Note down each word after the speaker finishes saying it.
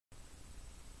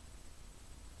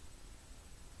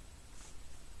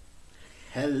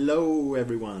Hello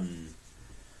everyone!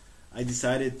 I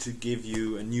decided to give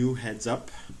you a new heads up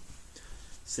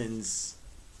since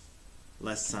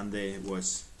last Sunday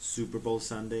was Super Bowl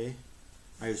Sunday.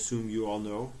 I assume you all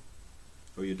know,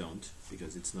 or you don't,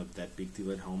 because it's not that big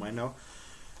deal at home, I know.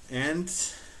 And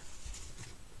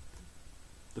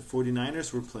the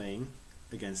 49ers were playing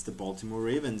against the Baltimore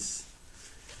Ravens.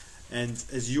 And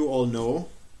as you all know,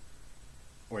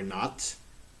 or not,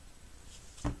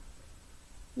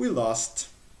 we lost.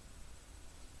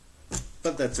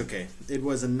 But that's okay. It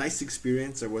was a nice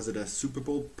experience. I was at a Super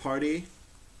Bowl party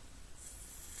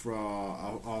for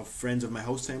our friends of my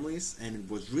host families, and it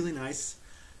was really nice.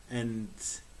 And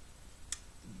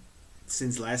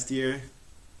since last year,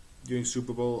 during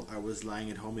Super Bowl, I was lying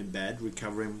at home in bed,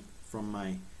 recovering from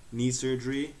my knee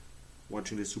surgery,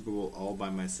 watching the Super Bowl all by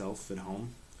myself at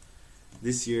home.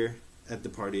 This year at the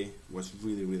party was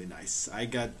really, really nice. I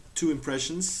got two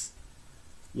impressions.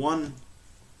 One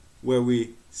where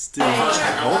we still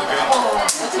have hope.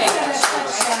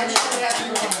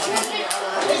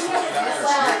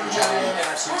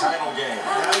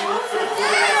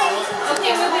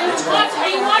 Okay, are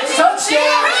you watching?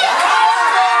 Touchdown!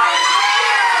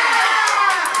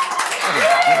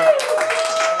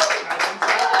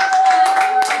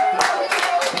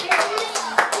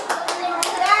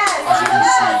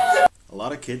 A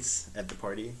lot of kids at the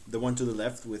party. The one to the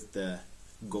left with the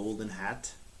golden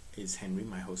hat is Henry,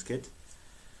 my host kid.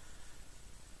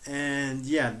 And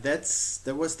yeah, that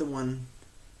was the one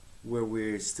where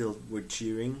we're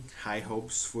cheering, high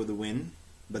hopes for the win.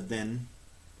 But then,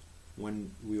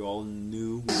 when we all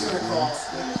knew we were doomed.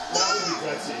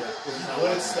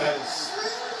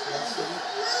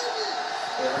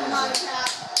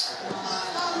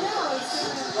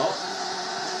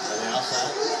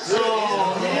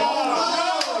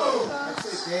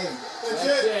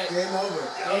 Game over.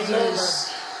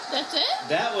 That's it?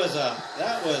 That was a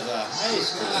high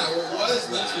school.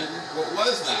 What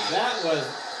was that? That was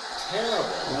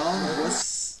terrible. Well, it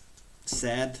was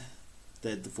sad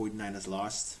that the 49ers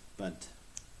lost, but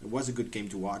it was a good game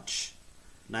to watch.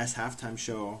 Nice halftime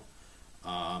show.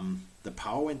 The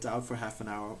power went out for half an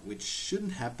hour, which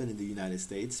shouldn't happen in the United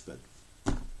States, but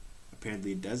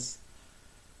apparently it does.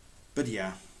 But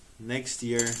yeah, next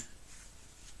year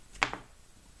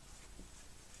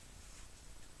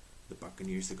the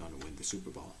Buccaneers are going to win the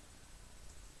Super Bowl.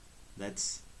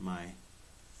 That's my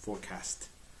forecast.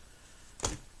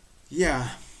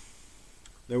 Yeah,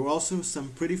 there were also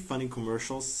some pretty funny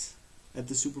commercials at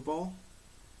the Super Bowl.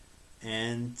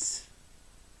 And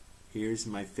here's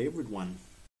my favorite one.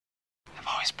 I've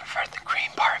always preferred